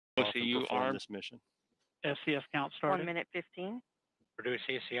off and perform this mission. SCS count started. 1 minute 15. Produce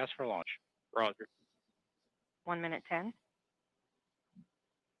ECS for launch. Roger. 1 minute 10.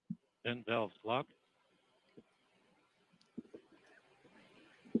 Vent valves locked.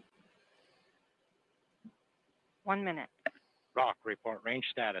 One minute. Rock, report range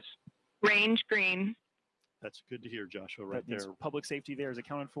status. Range green. That's good to hear, Joshua, right That means there. public safety there is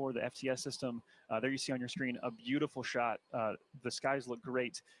accounted for, the FCS system. There you see on your screen a beautiful shot. The skies look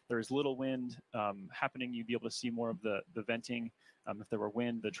great. There is little wind happening. You'd be able to see more of the venting. If there were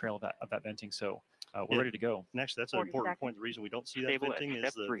wind, the trail of that venting. So we're ready to go. And actually, that's an important point. The reason we don't see that venting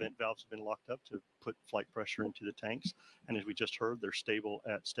is the vent valves have been locked up to put flight pressure into the tanks. And as we just heard, they're stable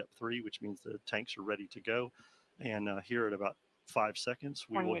at step 3, which means the tanks are ready to go. And here at about 5 seconds,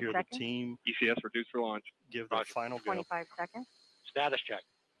 we will hear the team ECS reduced for launch. Give their final go. 25 seconds. Status check.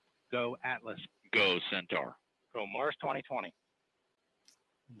 Go Atlas. Go Centaur. Go Mars 2020.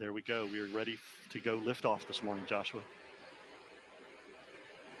 There we go. We are ready to go lift off this morning, Joshua.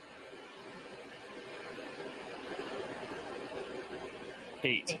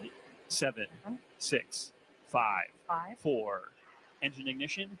 Eight, 7, 6, 5, 4. Engine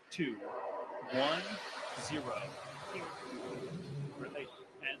ignition. 2, 1, 0. Release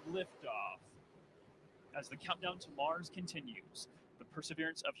and liftoff. As the countdown to Mars continues, the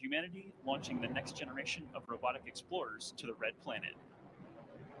perseverance of humanity launching the next generation of robotic explorers to the red planet.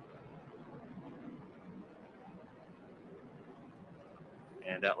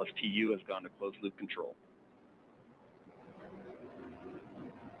 And Atlas TU has gone to closed loop control.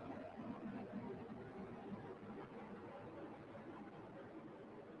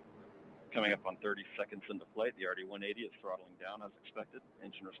 Coming up on 30 seconds into flight, the RD-180 is throttling down as expected.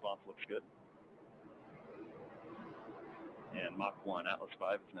 Engine response looks good. And Mach 1, Atlas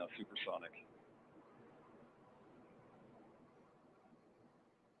 5 is now supersonic.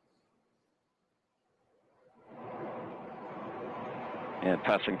 And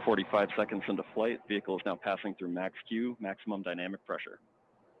passing 45 seconds into flight, vehicle is now passing through max Q, maximum dynamic pressure.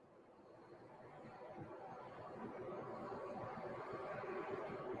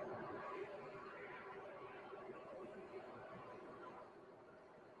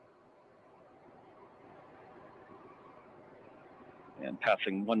 And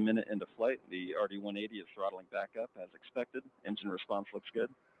passing 1 minute into flight, the RD-180 is throttling back up as expected. Engine response looks good.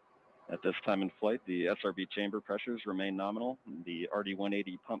 At this time in flight, the SRB chamber pressures remain nominal. The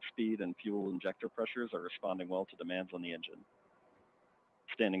RD-180 pump speed and fuel injector pressures are responding well to demands on the engine.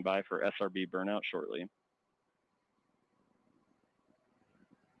 Standing by for SRB burnout shortly.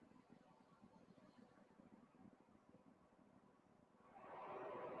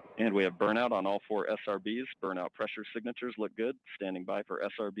 And we have burnout on all 4 SRBs. Burnout pressure signatures look good. Standing by for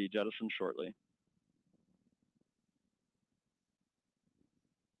SRB jettison shortly.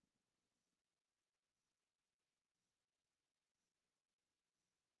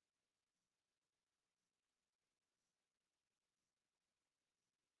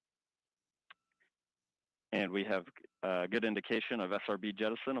 And we have a good indication of SRB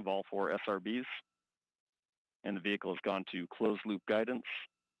jettison of all 4 SRBs. And the vehicle has gone to closed loop guidance.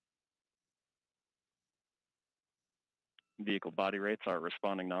 Vehicle body rates are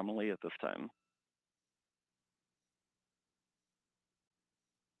responding nominally at this time.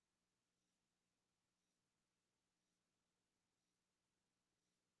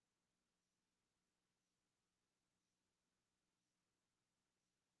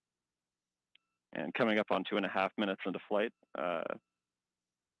 And coming up on 2.5 minutes into flight, the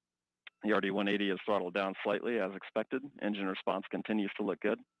RD-180 is throttled down slightly as expected. Engine response continues to look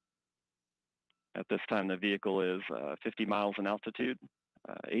good. At this time, the vehicle is 50 miles in altitude,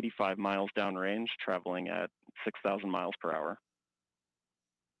 85 miles downrange, traveling at 6,000 miles per hour.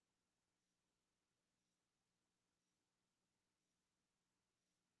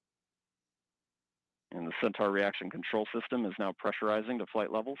 And the Centaur reaction control system is now pressurizing to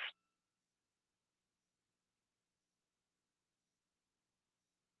flight levels.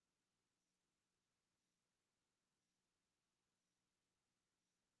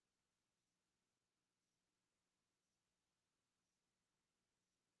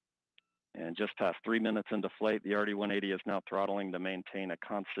 And just past 3 minutes into flight, the RD-180 is now throttling to maintain a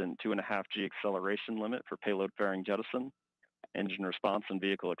constant 2.5 G acceleration limit for payload fairing jettison. Engine response and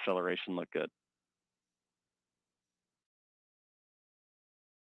vehicle acceleration look good.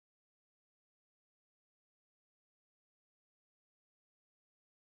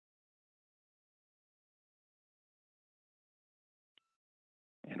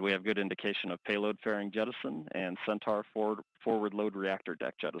 And we have good indication of payload fairing jettison and Centaur forward load reactor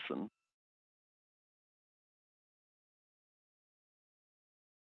deck jettison.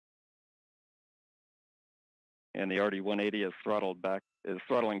 And the RD-180 is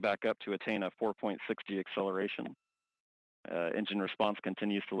throttling back up to attain a 4.6 G acceleration. Engine response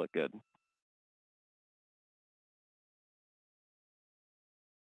continues to look good.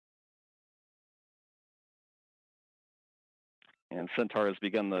 And Centaur has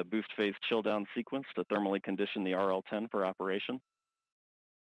begun the boost phase chill down sequence to thermally condition the RL-10 for operation.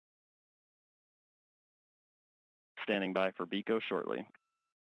 Standing by for BECO shortly.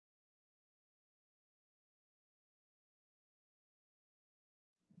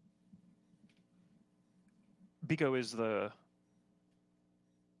 BECO is the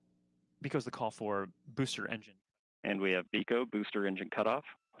call for booster engine. And we have BECO, booster engine cutoff,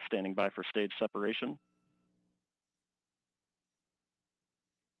 standing by for stage separation.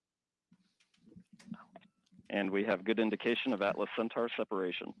 And we have good indication of Atlas Centaur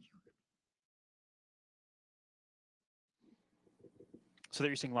separation. So there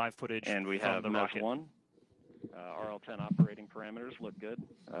you're seeing live footage. And we from have the MES rocket. 1. RL-10 operating parameters look good.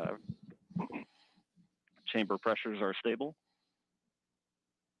 Chamber pressures are stable.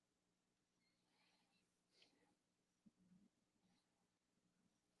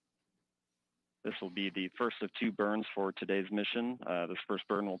 This will be the first of 2 burns for today's mission. This first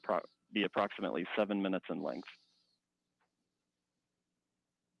burn will be approximately 7 minutes in length.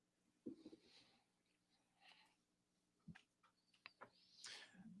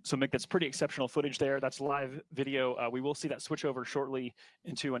 So Mick, that's pretty exceptional footage there. That's live video. We will see that switch over shortly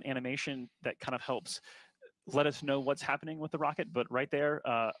into an animation that kind of helps let us know what's happening with the rocket. But right there,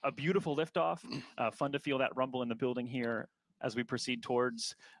 a beautiful liftoff. Fun to feel that rumble in the building here as we proceed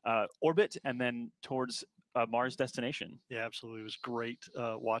towards orbit and then towards Mars destination. Yeah, absolutely. It was great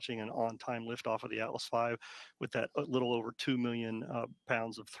watching an on-time liftoff of the Atlas V with that little over 2 million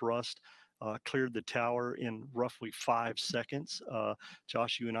pounds of thrust. Cleared the tower in roughly 5 seconds.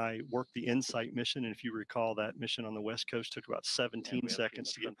 Josh, you and I worked the InSight mission, and if you recall, that mission on the West Coast took about 17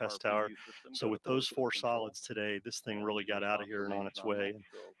 seconds to get past tower. So with those 4 solids today, this thing really got out of here and on its way. And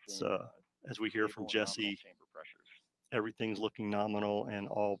it's, as we hear from Jesse, everything's looking nominal, and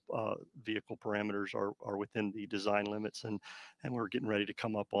all vehicle parameters are within the design limits, and we're getting ready to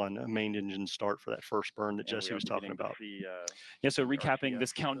come up on a main engine start for that first burn that Jesse was talking about. Yeah, so recapping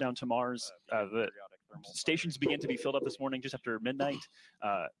this countdown to Mars, the stations begin to be filled up this morning just after midnight.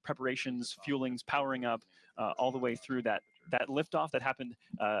 Preparations, fuelings, powering up all the way through that liftoff that happened.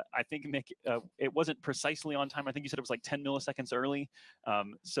 I think, Mick, it wasn't precisely on time. I think you said it was like 10 milliseconds early.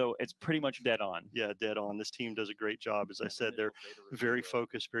 So it's pretty much dead on. Yeah, dead on. This team does a great job. As I said, they're very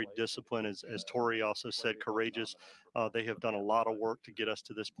focused, very disciplined. As Tori also said, courageous. They have done a lot of work to get us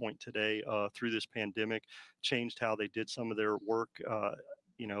to this point today through this pandemic, changed how they did some of their work.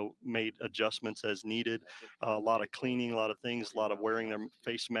 Made adjustments as needed, a lot of cleaning, a lot of things, a lot of wearing their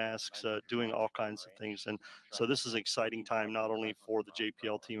face masks, doing all kinds of things. And so this is an exciting time, not only for the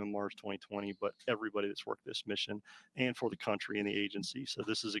JPL team in Mars 2020, but everybody that's worked this mission and for the country and the agency. So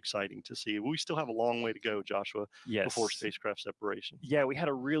this is exciting to see. We still have a long way to go, Joshua, before spacecraft separation. Yeah, we had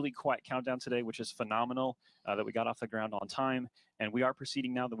a really quiet countdown today, which is phenomenal that we got off the ground on time. And we are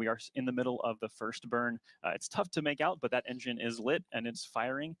proceeding now that we are in the middle of the first burn. It's tough to make out, but that engine is lit and it's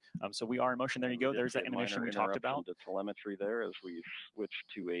firing. So we are in motion. There you go. There's that animation we talked about. The telemetry there as we switch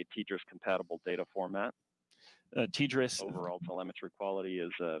to a TDRS compatible data format. TDRS. Overall telemetry quality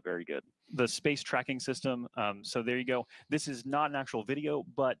is very good. The space tracking system. So there you go. This is not an actual video,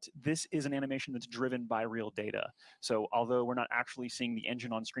 but this is an animation that's driven by real data. So although we're not actually seeing the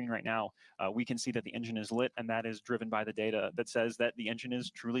engine on screen right now, we can see that the engine is lit, and that is driven by the data that says that the engine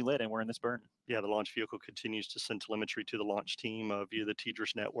is truly lit and we're in this burn. Yeah, the launch vehicle continues to send telemetry to the launch team via the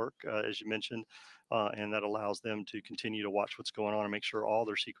TDRS network, as you mentioned, and that allows them to continue to watch what's going on and make sure all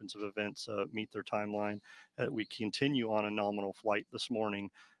their sequence of events meet their timeline. We continue on a nominal flight this morning.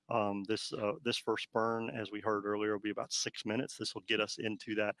 This first burn, as we heard earlier, will be about 6 minutes. This will get us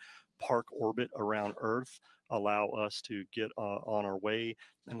into that park orbit around Earth, allow us to get on our way,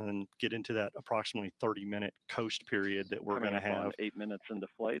 and then get into that approximately 30-minute coast period that we're going to have. 8 minutes into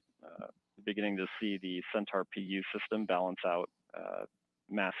flight, beginning to see the Centaur PU system balance out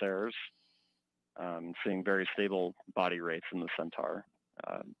mass errors, seeing very stable body rates in the Centaur.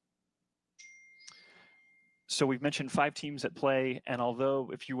 So we've mentioned 5 teams at play, and although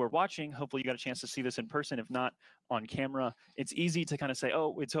if you were watching, hopefully you got a chance to see this in person. If not, on camera. It's easy to kind of say,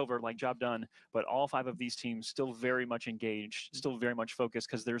 oh, it's over, like job done. But all 5 of these teams still very much engaged, still very much focused,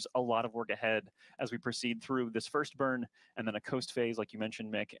 because there's a lot of work ahead as we proceed through this first burn, and then a coast phase, like you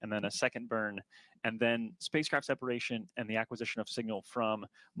mentioned, Mick, and then a second burn, and then spacecraft separation and the acquisition of signal from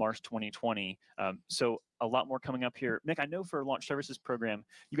Mars 2020. So a lot more coming up here. Mick, I know for Launch Services Program,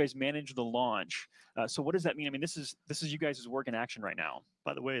 you guys manage the launch. So what does that mean? I mean, this is you guys' work in action right now.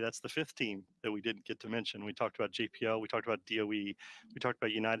 By the way, that's the 5th team that we didn't get to mention. We talked about JPL, we talked about DOE, we talked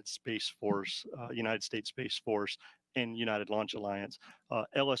about United States Space Force, and United Launch Alliance.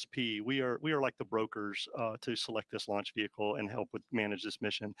 LSP, we are like the brokers to select this launch vehicle and help with manage this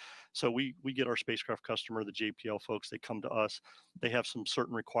mission. So we get our spacecraft customer, the JPL folks, they come to us. They have some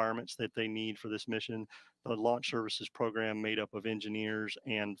certain requirements that they need for this mission. The Launch Services Program made up of engineers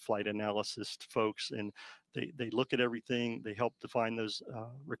and flight analysis folks, and they look at everything, they help define those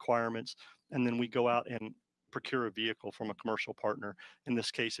requirements, and then we go out and procure a vehicle from a commercial partner. In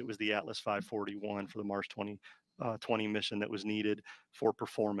this case, it was the Atlas 541 for the Mars 2020 mission that was needed for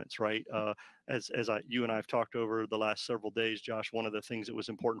performance, right? You and I have talked over the last several days, Josh, one of the things that was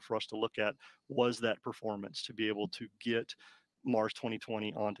important for us to look at was that performance, to be able to get Mars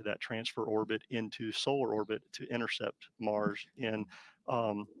 2020 onto that transfer orbit into solar orbit to intercept Mars in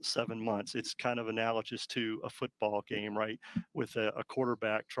 7 months. It's kind of analogous to a football game, right? With a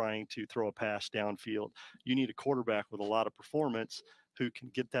quarterback trying to throw a pass downfield. You need a quarterback with a lot of performance who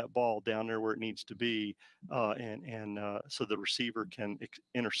can get that ball down there where it needs to be, so the receiver can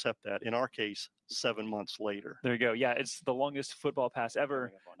intercept that. In our case, 7 months later. There you go. Yeah, it's the longest football pass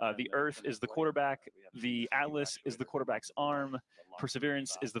ever. The Earth is the quarterback. The Atlas is the quarterback's arm.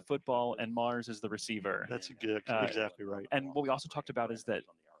 Perseverance is the football, and Mars is the receiver. That's exactly right. And what we also talked about is that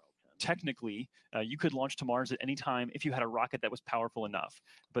technically, you could launch to Mars at any time if you had a rocket that was powerful enough.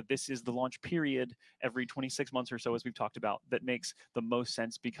 But this is the launch period every 26 months or so, as we've talked about, that makes the most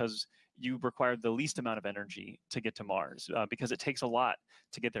sense because you require the least amount of energy to get to Mars, because it takes a lot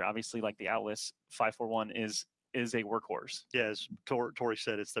to get there. Obviously, like the Atlas 541 is a workhorse. Yeah, as Tori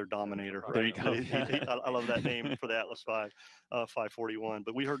said, it's their dominator. There you go. I love that name for the Atlas 541.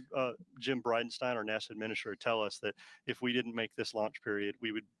 But we heard Jim Bridenstine, our NASA administrator, tell us that if we didn't make this launch period,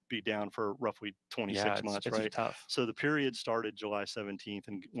 we would be down for roughly 26 months, it's right? Tough. So the period started July 17th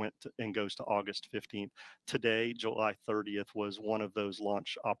and goes to August 15th. Today, July 30th, was one of those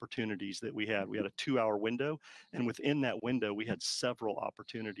launch opportunities that we had. We had a 2-hour window, and within that window, we had several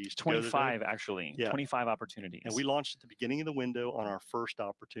opportunities. 25, actually. Yeah. 25 opportunities. And we launched at the beginning of the window on our first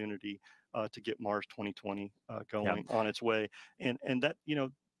opportunity to get Mars 2020 going on its way. And that,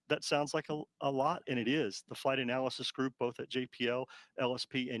 that sounds like a lot, and it is. The flight analysis group, both at JPL,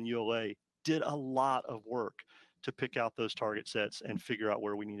 LSP, and ULA, did a lot of work to pick out those target sets and figure out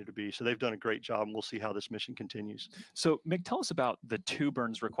where we needed to be. So they've done a great job, and we'll see how this mission continues. So, Mick, tell us about the 2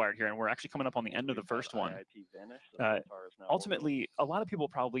 burns required here, and we're actually coming up on the end of the first one. Ultimately, a lot of people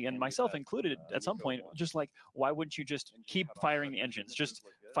probably, and myself included at some point, just like, why wouldn't you just keep firing the engines? Just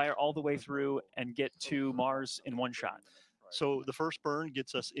fire all the way through and get to Mars in one shot. So the first burn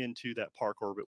gets us into that park orbit.